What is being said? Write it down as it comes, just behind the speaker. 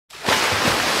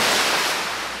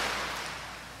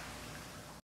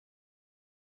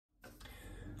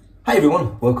Hi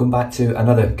everyone, welcome back to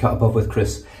another Cut Above with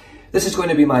Chris. This is going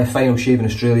to be my final shave in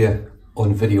Australia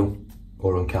on video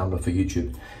or on camera for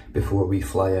YouTube before we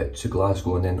fly out to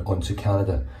Glasgow and then on to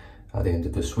Canada at the end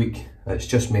of this week. It's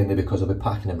just mainly because I'll be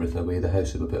packing everything away, the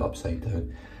house will be a bit upside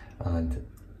down, and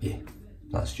yeah,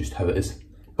 that's just how it is.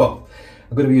 But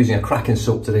I'm going to be using a cracking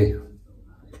soap today.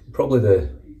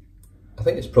 I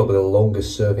think it's probably the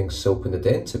longest serving soap in the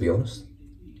den, to be honest.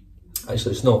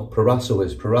 Actually it's not, Proraso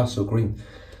is, Proraso Green.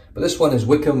 But this one is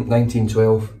Wickham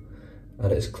 1912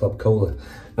 and it's Club Cola.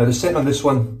 Now the scent on this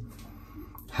one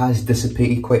has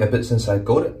dissipated quite a bit since I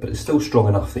got it, but it's still strong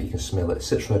enough that you can smell it. It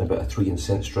sits around about a 3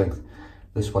 scent strength.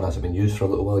 This one hasn't been used for a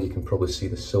little while. You can probably see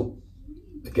the soap,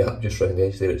 the gap just around the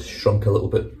edge there, it's shrunk a little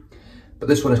bit. But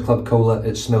this one is Club Cola.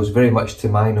 It smells very much to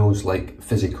my nose like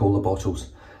fizzy cola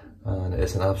bottles, and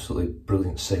it's an absolutely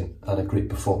brilliant scent and a great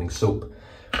performing soap.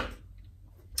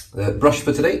 The brush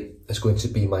for today is going to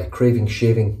be my Craving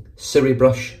Shaving Siri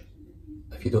brush.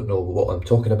 If you don't know what I'm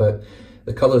talking about,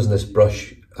 the colours in this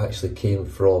brush actually came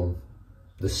from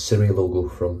the Siri logo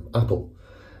from Apple,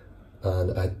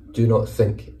 and I do not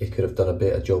think it could have done a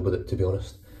better job with it, to be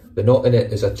honest. The knot in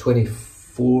it is a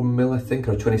 24mm, I think,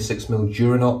 or a 26mm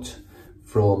Duranot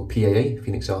from PAA,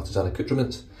 Phoenix Artisan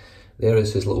Accoutrements. There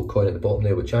is his little coin at the bottom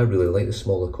there, which I really like, the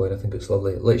smaller coin. I think it's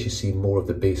lovely. It lets you see more of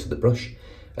the base of the brush.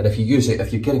 And if you use it,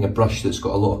 if you're getting a brush that's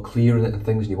got a lot of clear in it and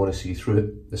things and you want to see through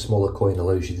it, the smaller coin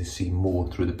allows you to see more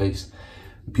through the base.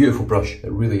 Beautiful brush, it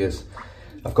really is.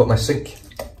 I've got my sink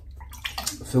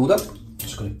filled up. I'm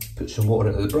just going to put some water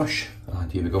into the brush, and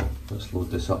here we go. Let's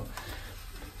load this up.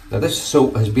 Now this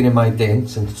soap has been in my den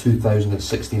since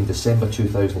 2016, December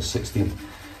 2016.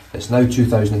 It's now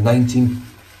 2019.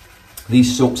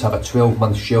 These soaps have a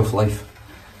 12-month shelf life,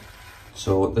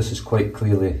 so this is quite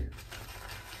clearly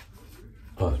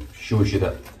shows you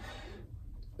that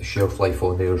the shelf life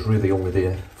on there is really only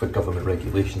there for government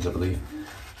regulations, I believe.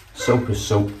 Soap is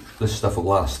soap. This stuff will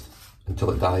last until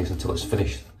it dies, until it's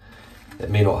finished. It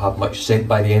may not have much scent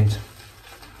by the end.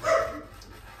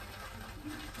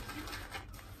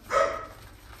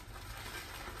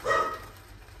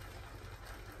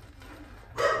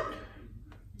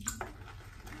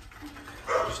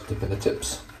 Just dip in the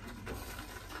tips.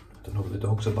 Don't know what the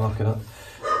dogs are barking at,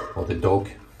 or the dog.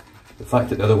 The fact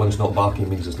that the other one's not barking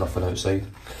means there's nothing outside.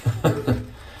 I'm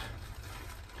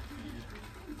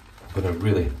going to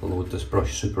really load this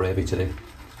brush super heavy today.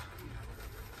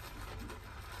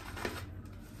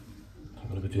 I'm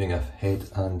going to be doing a head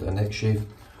and a neck shave.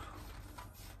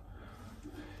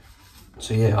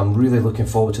 So yeah, I'm really looking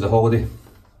forward to the holiday.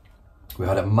 We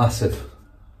had a massive,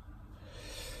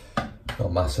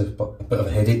 not massive, but a bit of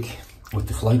a headache with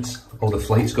the flights. All the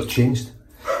flights got changed,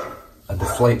 and the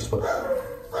flights were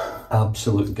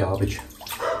absolute garbage.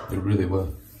 They really were.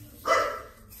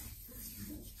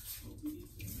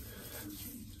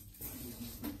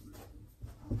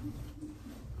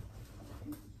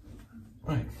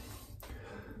 Right,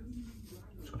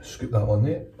 just going to scoop that one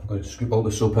there. I'm going to scoop all the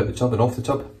soap out the tub and off the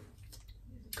tub.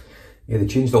 Yeah, they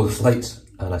changed all the flights,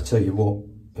 and I tell you what,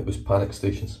 it was panic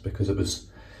stations, because it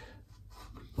was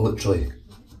literally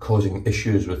causing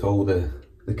issues with all the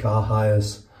car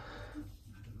hires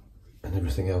and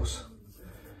everything else.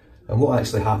 And what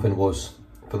actually happened was,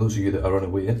 for those of you that are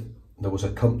unaware, there was a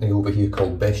company over here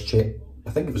called BestJet. I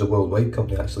think it was a worldwide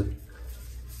company actually.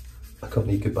 A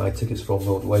company you could buy tickets from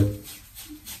worldwide.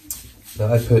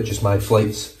 Now I purchased my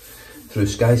flights through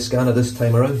Skyscanner this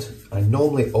time around. I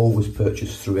normally always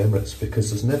purchase through Emirates because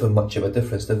there's never much of a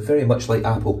difference. They're very much like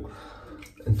Apple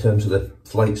in terms of the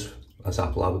flights, as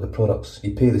Apple are with the products.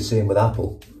 You pay the same with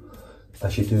Apple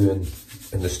as you do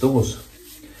in the stores.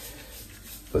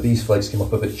 But these flights came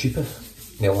up a bit cheaper.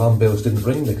 The alarm bells didn't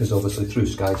ring because obviously through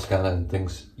Skyscanner and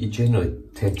things, you generally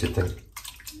tend to think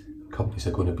companies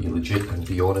are going to be legit and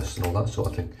be honest and all that sort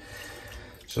of thing.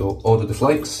 So ordered the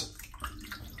flights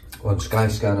on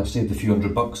Skyscanner, saved a few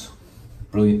 $100.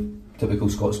 Brilliant, typical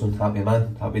Scotsman, happy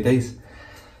man, happy days.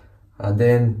 And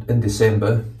then in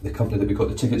December, the company that we got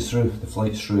the tickets through, the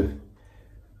flights through,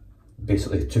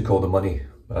 basically took all the money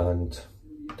and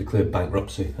declared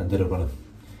bankruptcy and did a run of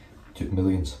took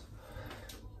millions,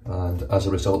 and as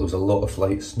a result there was a lot of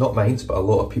flights, not mine, but a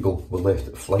lot of people were left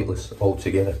flightless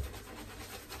altogether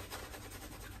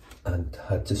and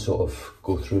had to sort of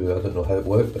go through, I don't know how it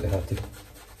worked, but they had to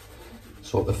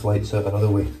sort the flights out another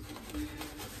way.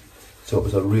 So it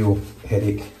was a real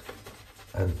headache,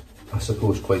 and I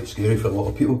suppose quite scary for a lot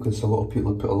of people, because a lot of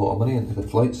people had put a lot of money into the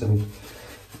flights. I mean,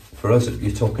 for us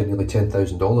you're talking nearly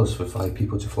 $10,000 for 5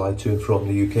 people to fly to and from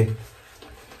the UK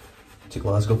to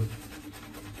Glasgow.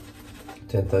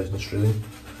 10,000 Australian.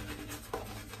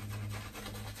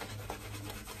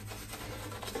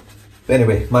 But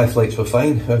anyway, my flights were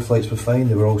fine, our flights were fine,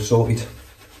 they were all sorted.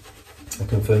 I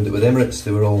confirmed it with Emirates,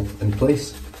 they were all in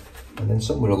place. And then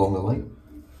somewhere along the line,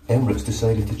 Emirates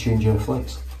decided to change our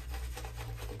flights.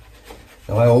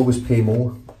 Now I always pay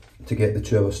more to get the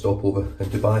 2-hour stopover in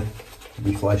Dubai.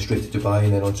 We fly straight to Dubai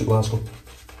and then on to Glasgow.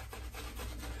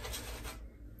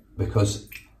 Because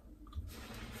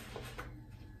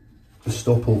the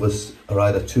stopovers are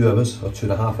either 2 hours or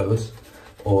 2.5 hours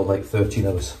or like 13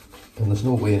 hours. And there's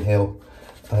no way in hell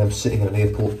I am sitting in an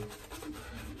airport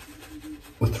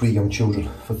with 3 young children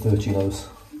for 13 hours.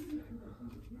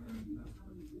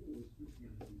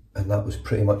 And that was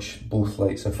pretty much both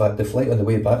flights. In fact, the flight on the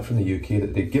way back from the UK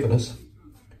that they'd given us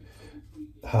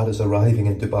had us arriving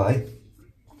in Dubai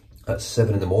at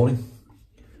 7 in the morning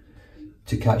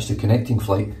to catch the connecting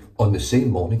flight on the same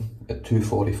morning at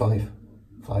 2:45,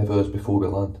 5 hours before we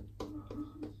land.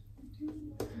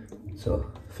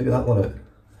 So, figure that one out.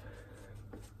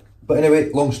 But anyway,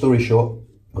 long story short,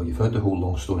 well, you've heard the whole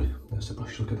long story. There's the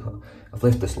brush, look at that. I've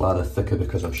left this lather thicker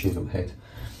because I've shaved my head.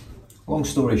 Long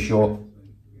story short,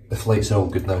 the flights are all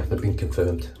good now, they've been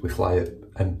confirmed. We fly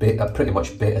at pretty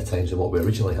much better times than what we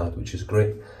originally had, which is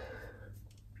great.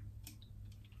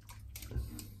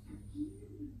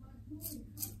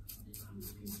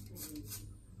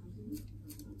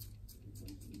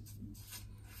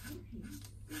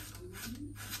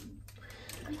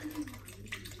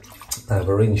 I've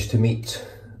arranged to meet,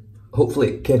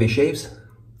 hopefully, Karve Shaves.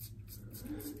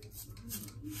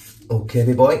 Oh,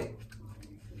 Karve boy.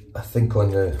 I think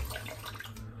on the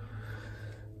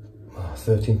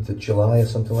 13th of July or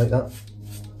something like that.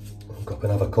 I'll go up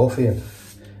and have a coffee, and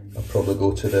I'll probably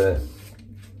go to the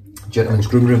gentleman's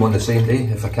groom room on the same day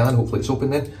if I can. Hopefully it's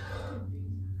open then.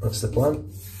 That's the plan.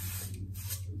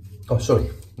 Oh sorry,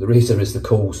 the razor is the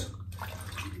Coles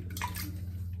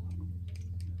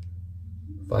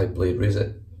 5-blade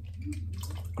razor.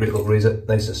 Great little razor,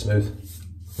 nice and smooth.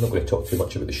 I'm not going to talk too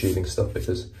much about the shaving stuff,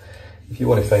 because if you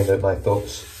want to find out my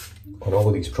thoughts on all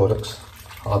of these products,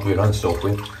 hardware and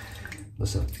software,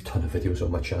 there's a ton of videos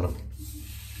on my channel.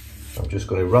 I'm just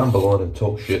going to ramble on and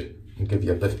talk shit and give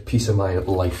you a bit of piece of my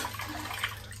life.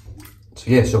 So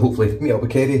yeah, so hopefully meet up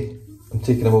with Karve. I'm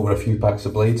taking him over a few packs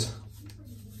of blades.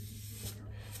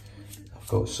 I've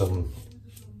got some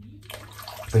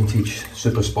vintage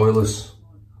super spoilers,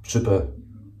 super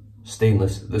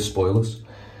stainless, the spoilers,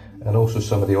 and also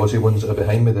some of the Aussie ones that are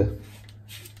behind me, the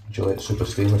Gillette super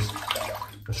stainless,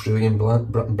 Australian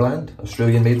brand,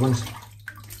 Australian made ones.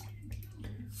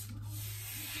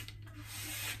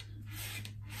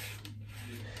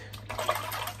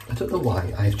 I don't know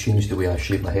why I've changed the way I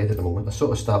shave my head at the moment. I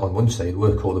sort of start on one side,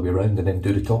 work all the way around and then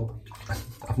do the top.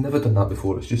 I've never done that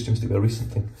before, it just seems to be a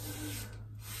recent thing.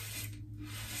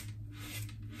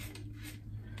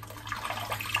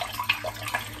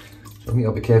 So I'll meet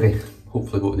up with Karve,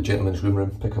 hopefully go to the gentleman's room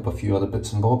room, pick up a few other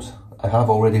bits and bobs. I have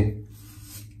already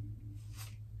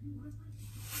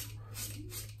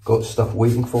got stuff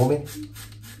waiting for me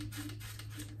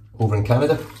over in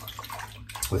Canada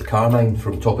with Carmine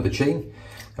from Top of the Chain.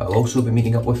 I'll also be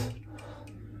meeting up with.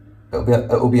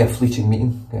 It'll be a fleeting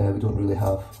meeting. We don't really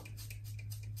have,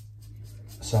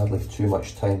 sadly, too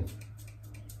much time.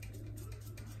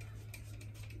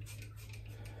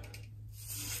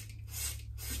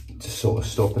 To sort of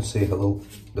stop and say hello.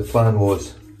 The plan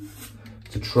was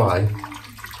to try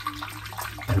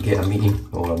and get a meeting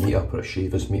or a meet-up or a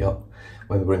shavers meet-up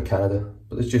when we were in Canada,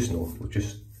 but there's just no, we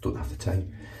just don't have the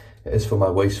time. It is for my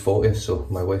wife's 40th, so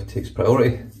my wife takes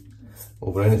priority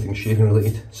over anything shaving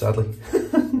related, sadly.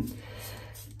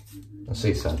 I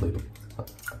say sadly,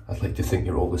 but I'd like to think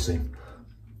you're all the same.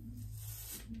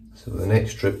 So the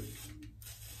next trip,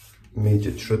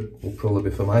 major trip, will probably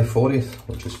be for my 40th,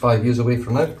 which is 5 years away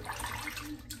from now.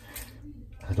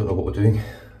 I don't know what we're doing,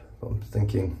 but I'm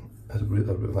thinking, I really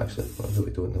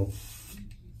don't know.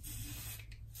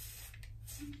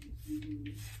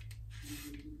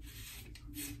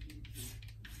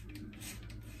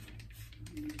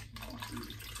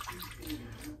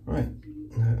 Right,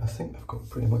 now I think I've got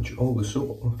pretty much all the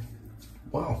soap.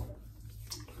 Wow.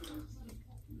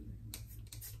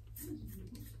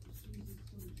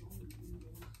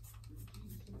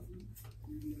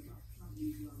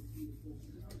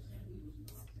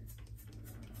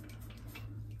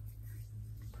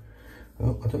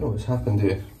 Well, I don't know what's happened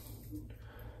here.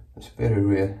 It's very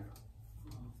rare.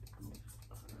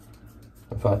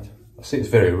 In fact, I say it's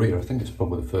very rare, I think it's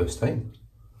probably the first time.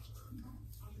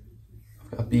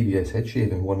 I've got a BBS head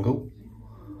shave in one go.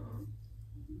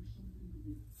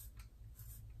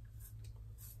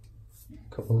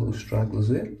 A couple of little stragglers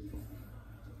there.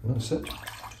 That's it.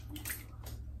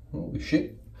 Holy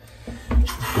shit.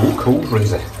 Go cold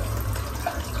razor.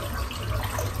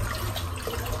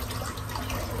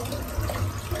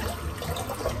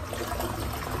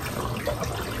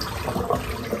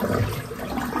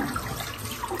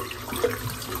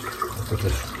 Give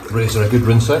this razor a good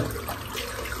rinse out.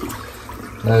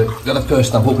 Now, the other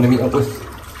person I'm hoping to meet up with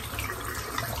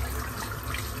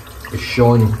is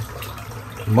Sean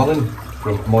Mullen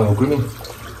from Moyle Grooming.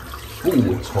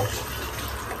 Ooh, it's hot.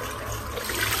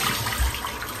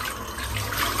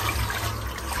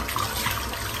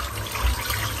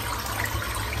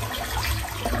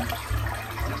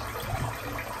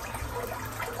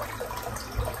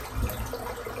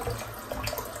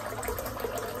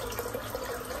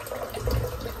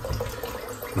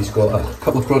 He's got a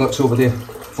couple of products over there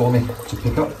for me to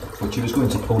pick up, which he was going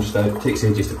to post out. It takes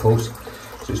ages to post,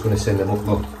 so he's going to send them over,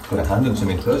 well, going to hand them to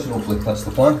me in person, hopefully that's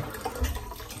the plan.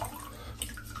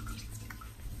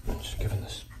 Just giving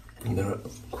this mirror a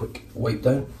quick wipe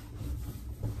down.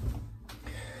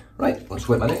 Right, let's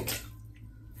wet my neck.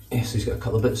 Yes, he's got a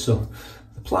couple of bits, so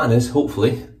the plan is,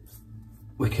 hopefully,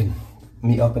 we can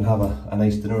meet up and have a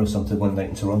nice dinner or something one night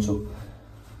in Toronto,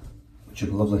 which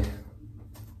would be lovely,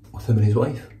 with him and his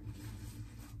wife.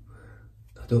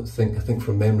 I think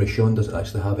from memory Sean doesn't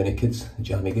actually have any kids,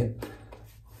 Jamie get.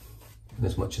 And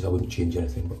as much as I wouldn't change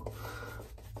anything, but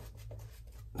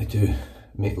they do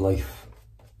make life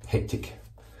hectic,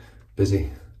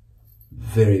 busy,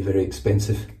 very, very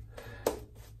expensive.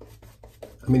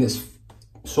 I mean, it's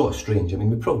sort of strange. I mean,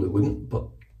 we probably wouldn't, but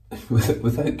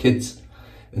without kids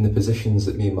in the positions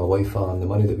that me and my wife are and the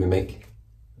money that we make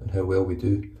and how well we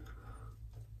do,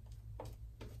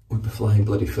 we'd be flying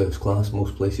bloody first class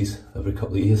most places every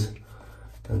couple of years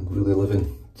and really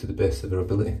living to the best of our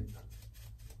ability.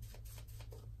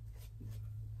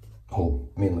 Oh,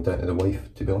 mainly down to the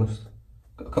wife, to be honest.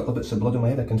 Got a couple of bits of blood on my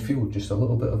head. I can feel just a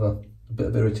little bit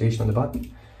of irritation on the back,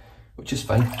 which is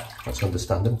fine. That's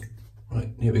understanding.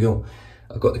 Right, here we go.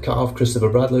 I've got the Karve Christopher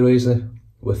Bradley razor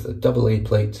with a AA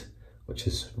plate, which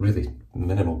is really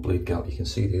minimal blade gap. You can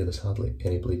see there's hardly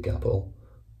any blade gap at all.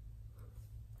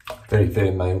 Very,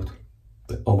 very mild,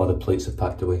 but all my other plates have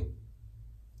packed away.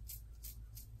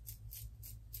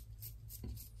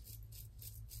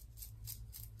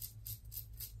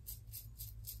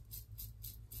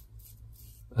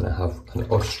 And I have an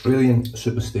Australian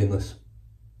super stainless.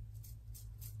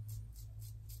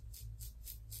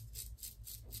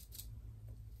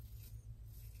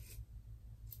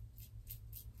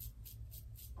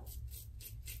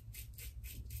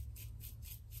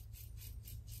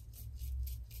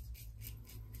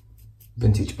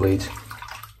 Vintage blade,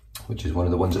 which is one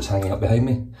of the ones that's hanging up behind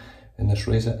me in this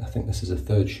razor. I think this is a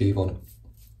third shave on it.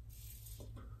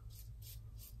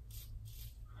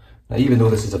 Now, even though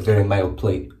this is a very mild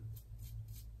plate,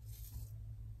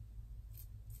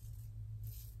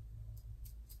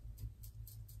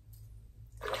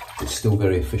 it's still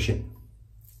very efficient.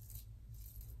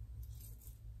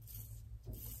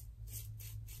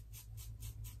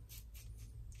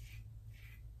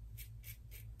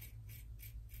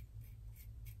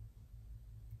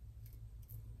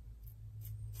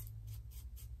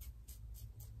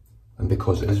 And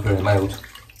because it is very mild,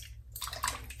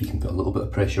 you can put a little bit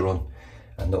of pressure on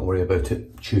and not worry about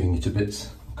it chewing you to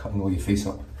bits, cutting all your face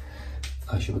up.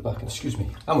 I shall be back, excuse me,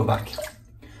 and we're back.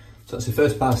 So that's the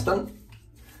first pass done.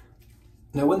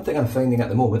 Now, one thing I'm finding at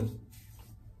the moment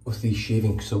with these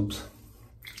shaving soaps,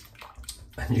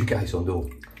 and you guys all know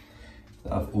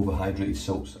that I've overhydrated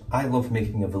soaps. I love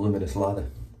making a voluminous lather,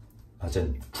 as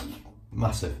in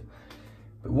massive.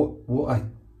 But what I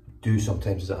do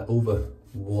sometimes is I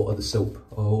overwater the soap,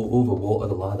 or overwater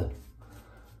the lather.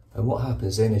 And what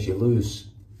happens then is you lose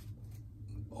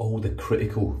all the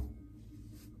critical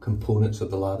components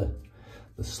of the lather,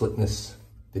 the slickness,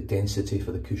 the density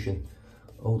for the cushion,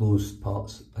 all those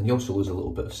parts. And you also lose a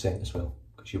little bit of scent as well,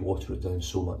 because you water it down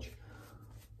so much.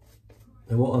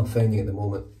 And what I'm finding at the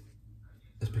moment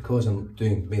is, because I'm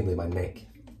doing mainly my neck,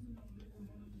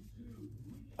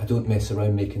 I don't mess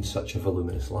around making such a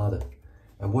voluminous lather.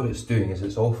 And what it's doing is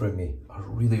it's offering me a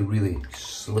really, really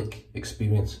slick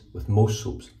experience with most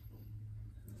soaps.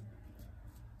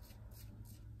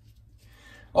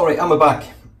 Alright, I'm back.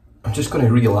 I'm just going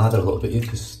to re-lather a little bit here,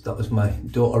 because that was my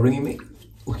daughter ringing me,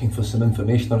 looking for some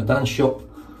information on a dance shop.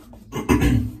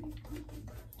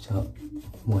 So,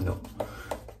 why not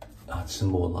add some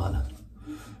more lather?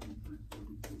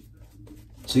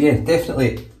 So yeah,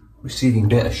 definitely receiving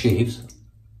better shaves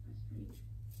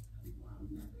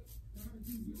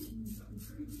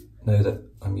now that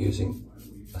I'm using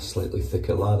a slightly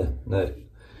thicker lather. Now,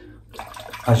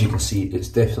 as you can see, it's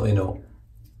definitely not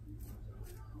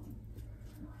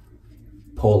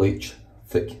Paul H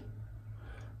thick.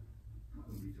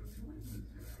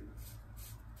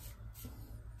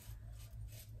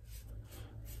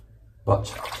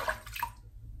 But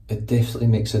it definitely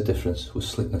makes a difference with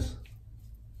slickness.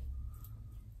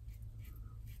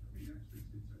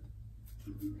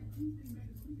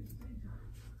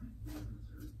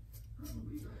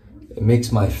 It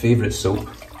makes my favourite soap,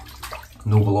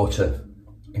 Noble Otter,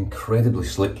 incredibly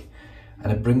slick,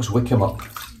 and it brings Wickham up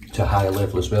to a higher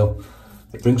level as well.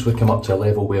 It brings Wickham up to a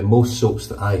level where most soaps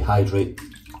that I hydrate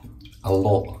a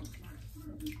lot,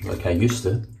 like I used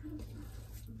to,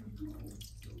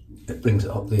 it brings it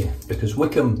up there, because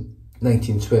Wickham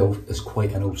 1912 is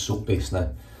quite an old soap base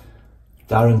now.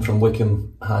 Darren from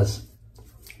Wickham has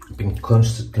been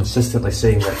consistently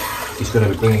saying that he's going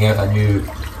to be bringing out a new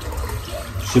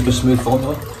super smooth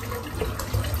formula.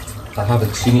 I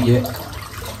haven't seen it yet.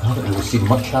 I haven't really seen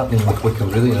much happening with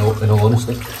Wickham really, in all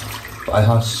honesty. But I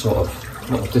have sort of,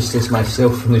 not distanced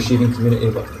myself from the shaving community,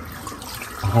 but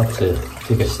I had to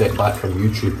take a step back from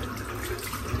YouTube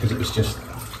because it was just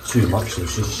too much. There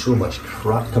was just so much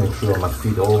crap coming through on my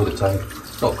feed all the time.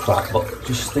 Not crap, but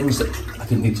just things that I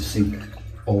didn't need to see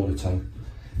all the time.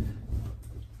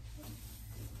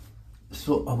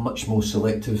 So I'm much more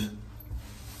selective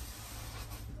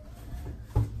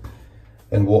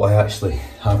in what I actually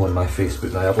have on my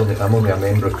Facebook now. I'm only a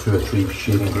member of 2 or 3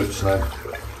 shaving groups now,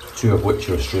 2 of which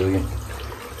are Australian.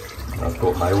 And I've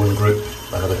got my own group,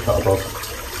 Another Cut Above,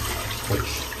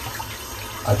 which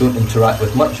I don't interact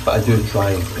with much, but I do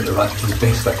try and interact as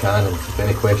best I can, and if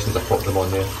any questions I pop them on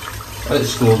there. And it's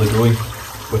slowly growing,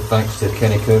 with thanks to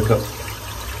Kenny Kirkup.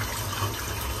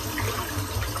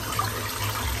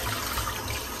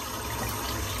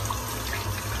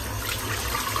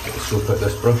 Get the soap out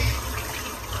this brush.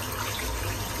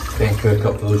 Ken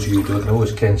Kirkup, for those of you who don't know,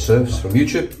 is Ken Serves from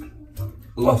YouTube.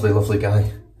 Lovely, lovely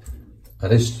guy.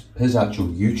 And his actual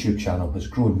YouTube channel has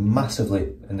grown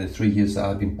massively in the 3 years that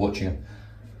I've been watching him.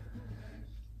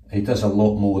 He does a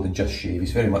lot more than just shave.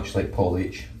 He's very much like Paul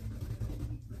H.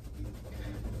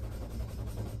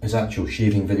 His actual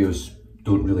shaving videos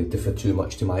don't really differ too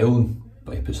much to my own,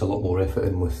 but he puts a lot more effort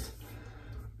in with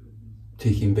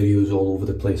taking videos all over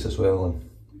the place as well, and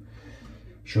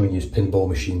showing you his pinball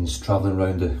machines, travelling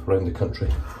around the country.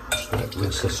 Just going to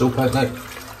rinse the soap out now.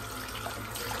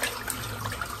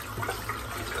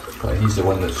 But he's the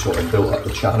one that sort of built up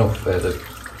the channel, the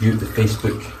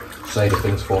Facebook side of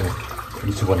things for me.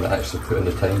 He's the one that actually put in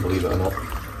the time, believe it or not.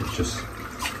 It's just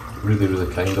really, really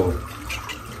kind of him.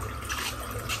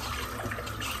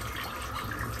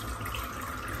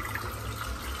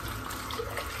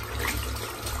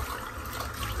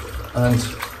 And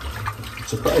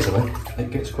surprisingly,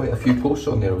 it gets quite a few posts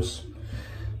on there. There's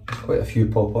quite a few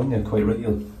pop on there quite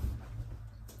regularly.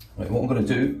 Right, what I'm going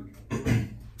to do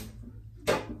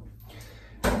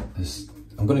is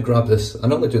I'm going to grab this. I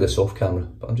normally do this off camera,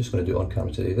 but I'm just going to do it on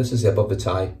camera today. This is the Above the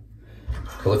Tie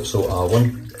Calypso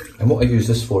R1, and what I use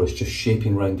this for is just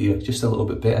shaping round here, just a little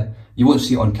bit better. You won't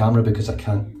see it on camera because I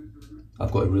can't.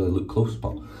 I've got to really look close,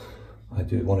 but I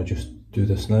do want to just do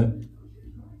this now.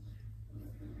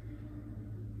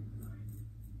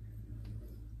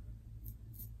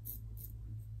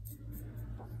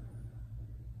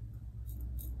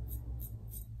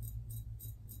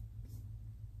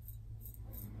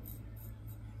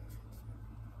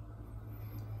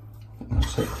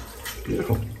 That's it.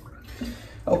 Beautiful.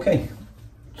 Okay,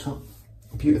 so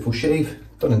beautiful shave,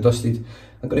 done and dusted.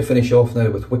 I'm going to finish off now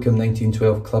with Wickham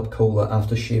 1912 Club Cola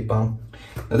Aftershave Balm.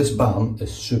 Now this balm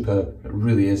is super, it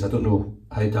really is. I don't know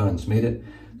how Darren's made it.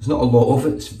 There's not a lot of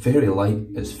it, it's very light,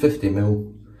 it's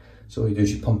 50ml. So what you do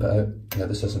is you pump it out. Now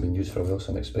this hasn't been used for a while,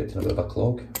 so I'm expecting a bit of a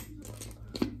clog.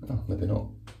 Oh, maybe not.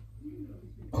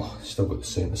 Oh, it's still got the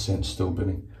scent's still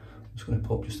booming. I'm just going to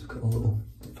pop just a couple little,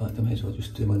 in fact I might as well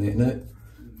just do my neck now.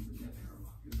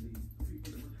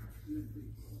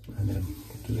 And then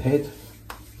do the head.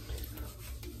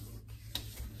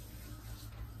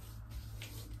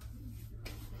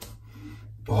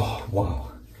 Oh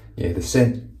wow, yeah, the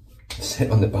scent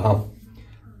on the balm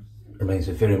reminds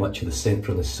me very much of the scent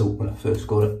from the soap when I first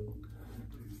got it.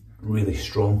 Really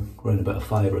strong, around about a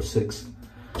 5 or 6.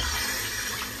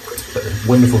 But the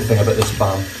wonderful thing about this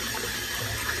balm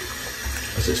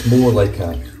is it's more like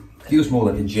feels more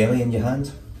like a jelly in your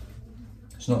hand.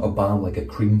 It's not a balm like a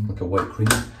cream, like a white cream.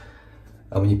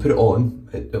 And when you put it on,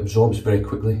 it absorbs very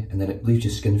quickly, and then it leaves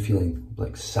your skin feeling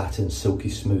like satin, silky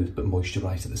smooth, but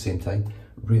moisturised at the same time.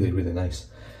 Really, really nice.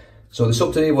 So the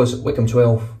soap today was Wickham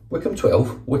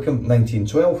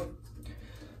 1912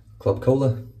 Club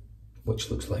Cola, which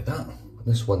looks like that.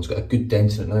 This one's got a good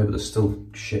dent in it now, but there's still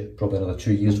shit, probably another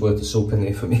 2 years worth of soap in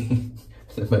there for me.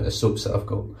 the amount of soaps that I've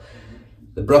got.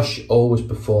 The brush always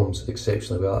performs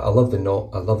exceptionally well. I love the knot,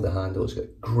 I love the handle, it's got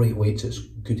great weight, so it's a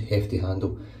good hefty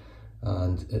handle,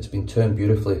 and it's been turned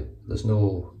beautifully. There's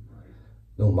no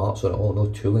marks on it at all, no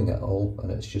tooling at all,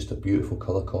 and it's just a beautiful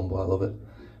colour combo. I love it.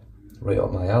 Right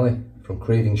up my alley, from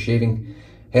Craving Shaving.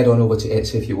 Head on over to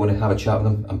Etsy if you want to have a chat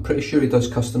with him. I'm pretty sure he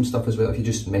does custom stuff as well. If you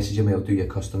just message him, he'll do you a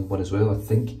custom one as well, I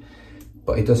think.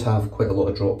 But he does have quite a lot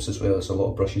of drops as well. There's a lot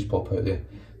of brushes pop out there.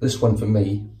 This one for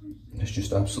me is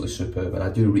just absolutely superb, and I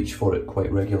do reach for it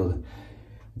quite regularly.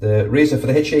 The razor for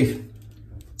the head shave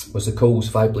was the Coles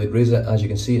 5-blade razor. As you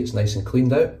can see, it's nice and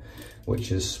cleaned out,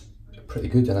 which is pretty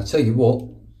good. And I tell you what,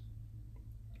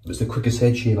 it was the quickest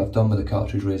head shave I've done with a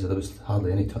cartridge razor. There was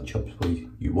hardly any touch-ups. Well,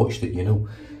 you watched it, you know,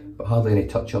 but hardly any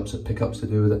touch-ups or pickups to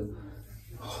do with it.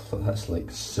 Oh, that's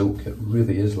like silk. It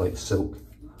really is like silk.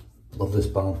 Love this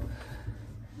balm.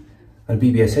 And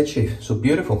BBS head shave, so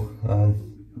beautiful.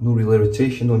 No real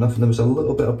irritation, no nothing. There was a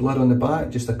little bit of blood on the back,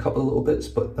 just a couple of little bits,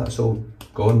 but that's all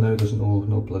gone now. There's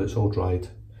no blood, it's all dried.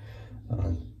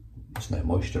 And it's now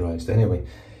moisturised anyway.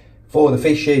 For the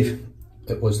face shave,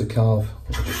 it was the Karve,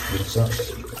 I'll just rinse that,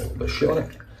 a little bit of shit on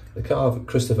it. The Karve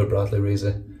Christopher Bradley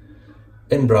razor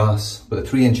in brass with a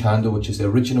 3-inch handle, which is the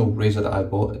original razor that I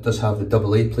bought. It does have the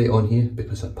AA plate on here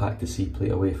because I packed the C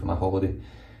plate away for my holiday.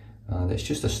 And it's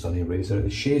just a stunning razor.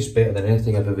 It shaves better than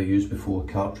anything I've ever used before,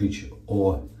 cartridge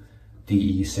or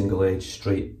DE, single edge,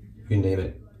 straight, you name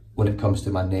it, when it comes to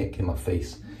my neck and my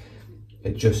face.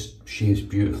 It just shaves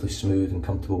beautifully smooth and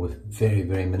comfortable with very,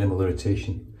 very minimal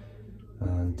irritation.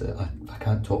 And I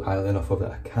can't talk highly enough of it.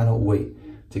 I cannot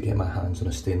wait to get my hands on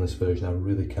a stainless version, I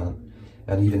really can't.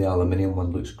 And even the aluminium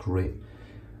one looks great.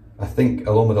 I think,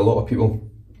 along with a lot of people,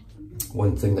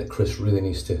 one thing that Chris really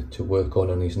needs to work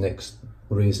on his next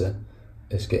razor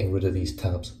is getting rid of these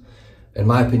tabs. In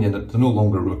my opinion, they're no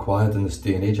longer required in this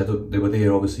day and age. They were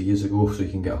there obviously years ago, so you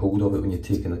can get a hold of it when you're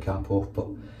taking the cap off, but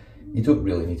you don't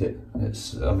really need it.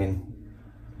 I mean,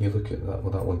 you look at that,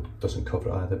 well, that one doesn't cover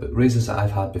it either, but razors that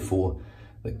I've had before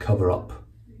that cover up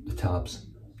the tabs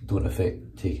don't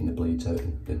affect taking the blades out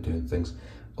and doing things.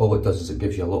 All it does is it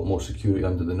gives you a lot more security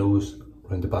under the nose,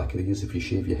 around the back of the ears if you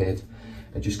shave your head.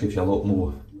 It just gives you a lot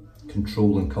more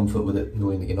control and comfort with it,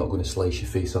 knowing that you're not going to slice your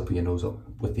face up or your nose up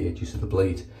with the edges of the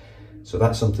blade. So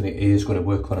that's something it is going to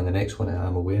work on in the next one, I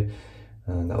am aware,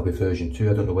 and that'll be version 2.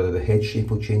 I don't know whether the head shape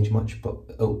will change much, but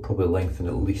it'll probably lengthen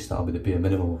at least. That'll be the bare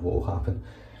minimum of what will happen.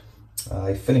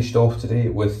 I finished off today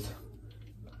with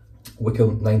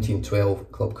Wickham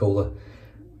 1912 Club Cola.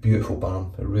 Beautiful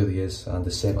balm, it really is, and the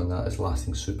scent on that is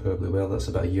lasting superbly well. That's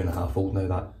about 1.5 years old now,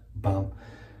 that balm.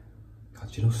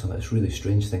 God, do you know something? It's really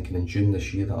strange thinking in June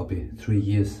this year that'll be 3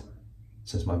 years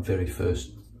since my very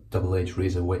first double-edged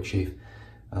razor wet shave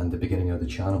and the beginning of the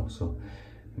channel. So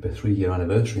it'll be a 3-year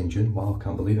anniversary in June. Wow, I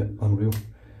can't believe it, unreal.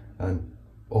 And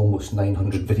almost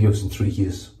 900 videos in 3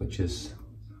 years, which is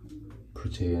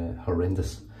pretty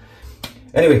horrendous.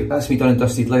 Anyway, that's me done and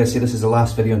dusted. Like I say, this is the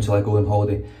last video until I go on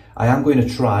holiday. I am going to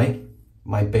try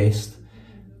my best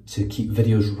to keep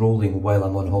videos rolling while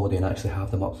I'm on holiday and actually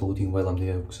have them uploading while I'm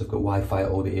there, because I've got Wi-Fi at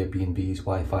all the Airbnbs,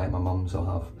 Wi-Fi at my mum's.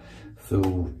 I'll have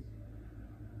full,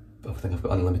 I think I've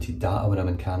got unlimited data when I'm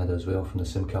in Canada as well from the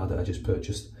SIM card that I just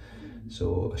purchased.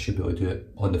 So I should be able to do it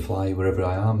on the fly wherever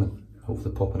I am, and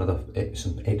hopefully pop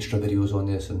some extra videos on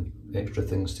there, some extra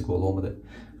things to go along with it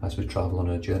as we travel on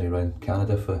a journey around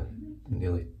Canada for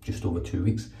nearly just over 2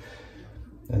 weeks.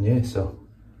 And yeah, so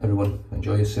everyone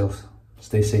enjoy yourselves,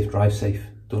 stay safe, drive safe,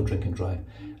 don't drink and drive.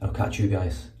 I'll catch you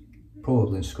guys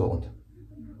probably in Scotland.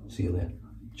 See you later.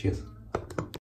 Cheers.